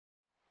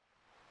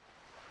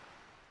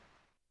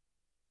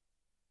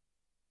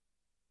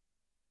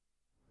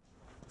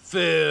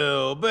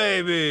Phil,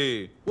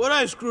 baby, would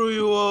I screw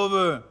you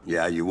over?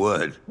 Yeah, you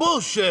would.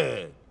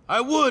 Bullshit!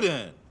 I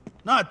wouldn't.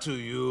 Not to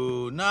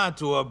you, not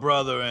to a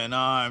brother in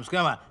arms.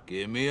 Come on,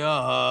 give me a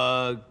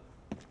hug.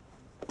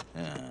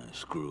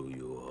 Screw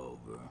you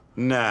over.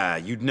 Nah,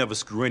 you'd never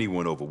screw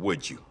anyone over,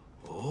 would you?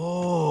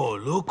 Oh,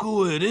 look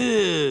who it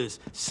is.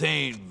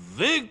 Saint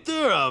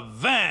Victor of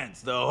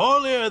Vance, the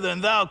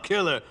holier-than-thou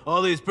killer.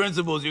 All these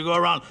principles, you go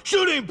around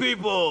shooting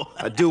people.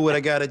 I do what I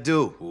gotta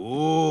do.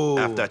 Ooh.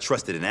 After I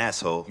trusted an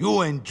asshole.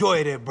 You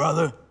enjoyed it,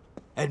 brother.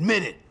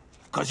 Admit it,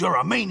 because you're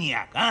a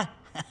maniac, huh?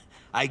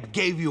 I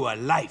gave you a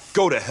life.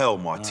 Go to hell,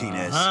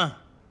 Martinez.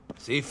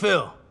 See,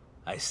 Phil,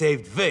 I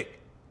saved Vic,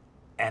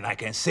 and I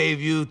can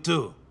save you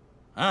too.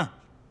 Huh?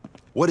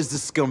 What does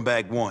this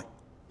scumbag want?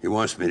 He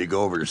wants me to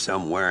go over to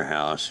some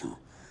warehouse and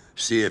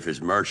see if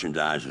his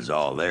merchandise is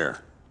all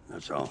there.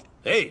 That's all.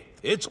 Hey,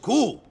 it's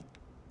cool.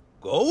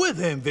 Go with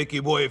him, Vicky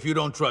boy, if you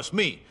don't trust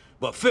me.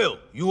 But Phil,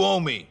 you owe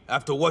me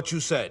after what you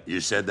said.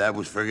 You said that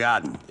was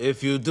forgotten.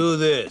 If you do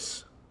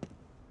this.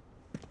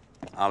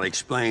 I'll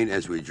explain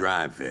as we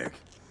drive, Vic.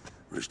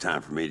 It's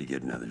time for me to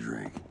get another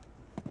drink.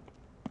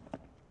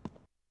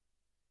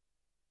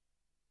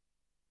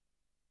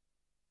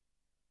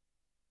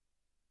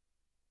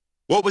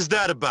 What was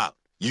that about?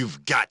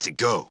 You've got to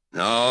go.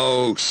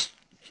 No,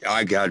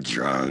 I got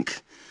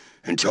drunk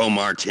and told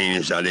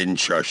Martinez I didn't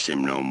trust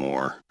him no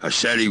more. I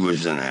said he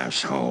was an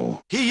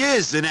asshole. He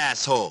is an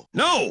asshole.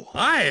 No,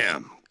 I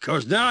am.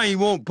 'Cause now he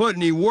won't put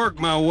any work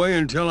my way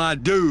until I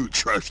do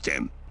trust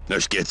him.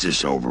 Let's get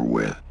this over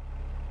with.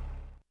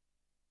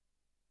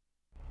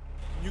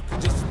 You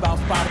can just about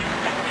spot it.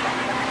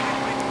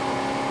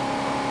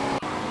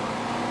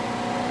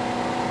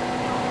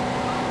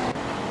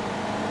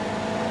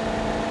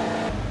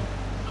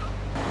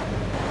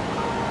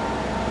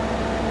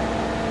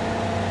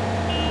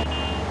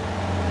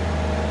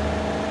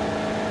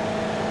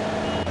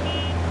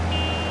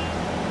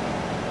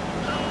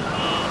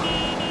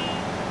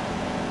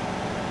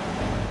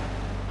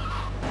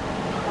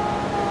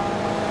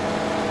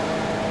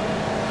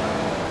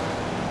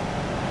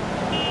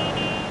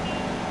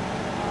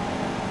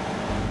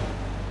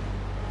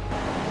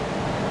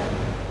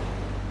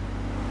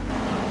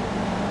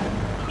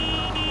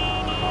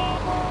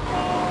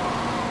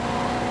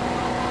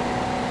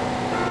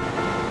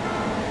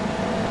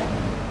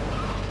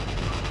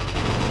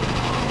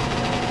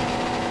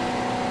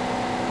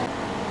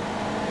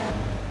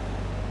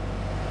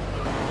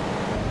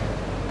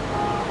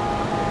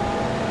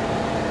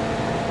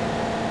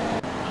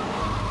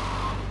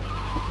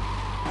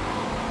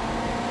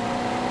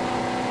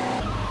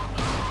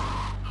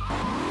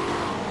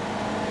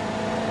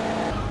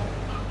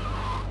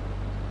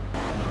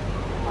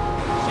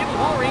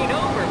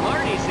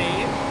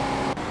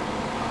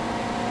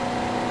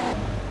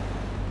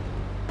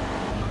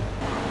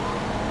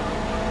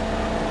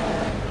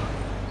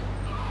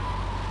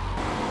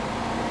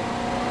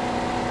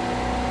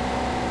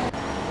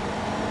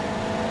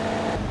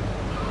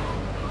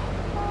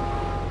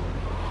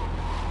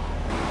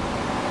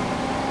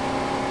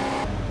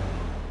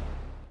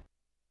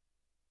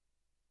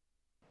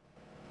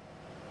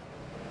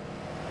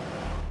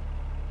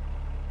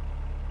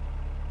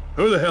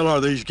 Who the hell are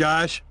these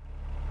guys?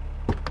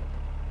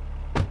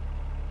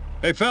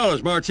 Hey,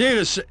 fellas,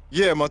 Martinez...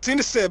 Yeah,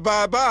 Martinez said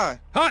bye-bye.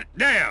 Hot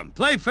damn!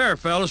 Play fair,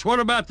 fellas. What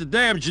about the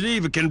damn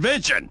Geneva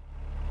Convention?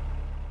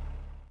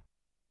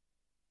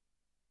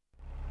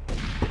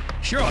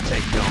 Sure, I'll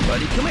take you on,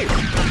 buddy. Come here.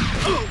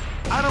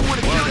 I don't want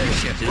to kill you.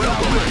 Shift is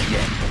all over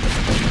yet.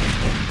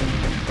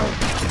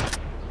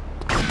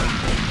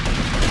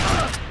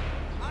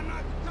 I'm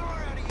not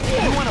sorry out of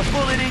you. You want a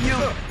bullet in you?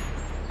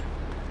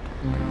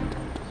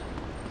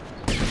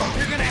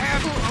 You're gonna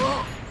have to...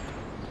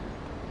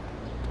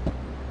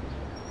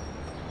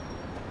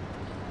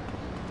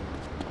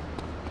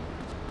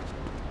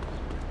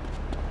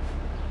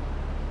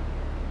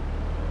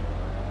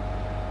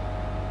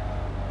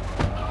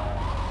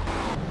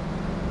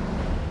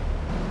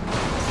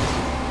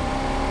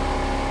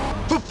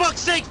 For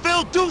fuck's sake,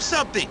 Phil, do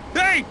something!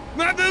 Hey!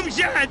 My boom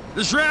shot!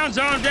 This round's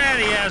on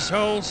daddy,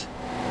 assholes!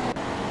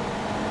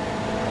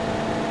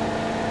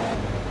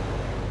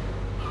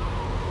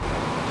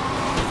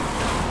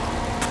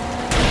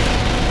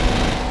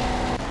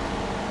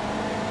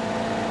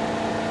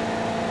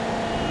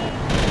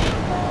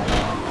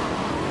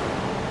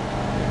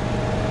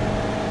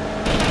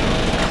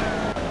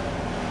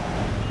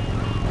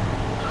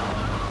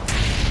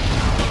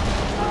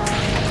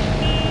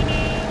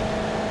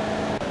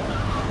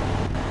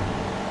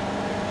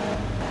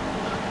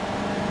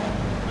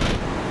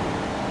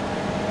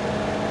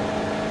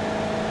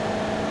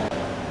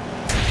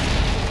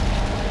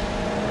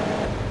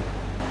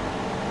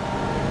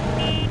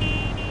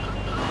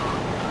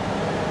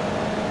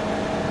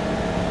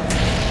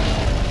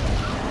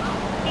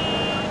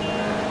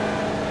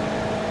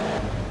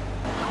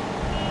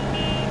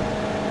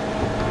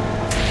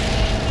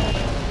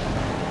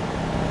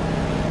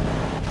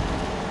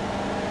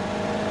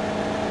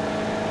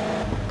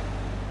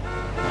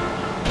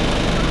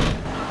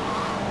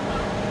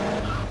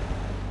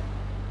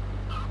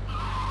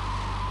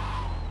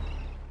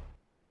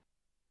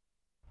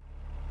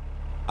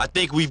 I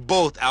think we've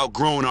both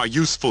outgrown our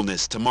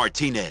usefulness to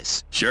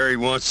Martinez. Sure he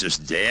wants us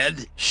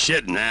dead?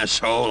 Shitting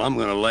asshole, I'm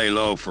gonna lay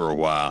low for a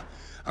while.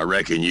 I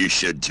reckon you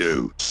should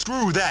too.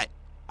 Screw that.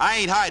 I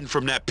ain't hiding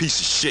from that piece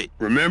of shit.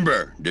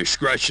 Remember,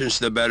 discretion's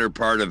the better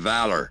part of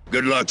valor.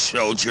 Good luck,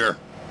 soldier.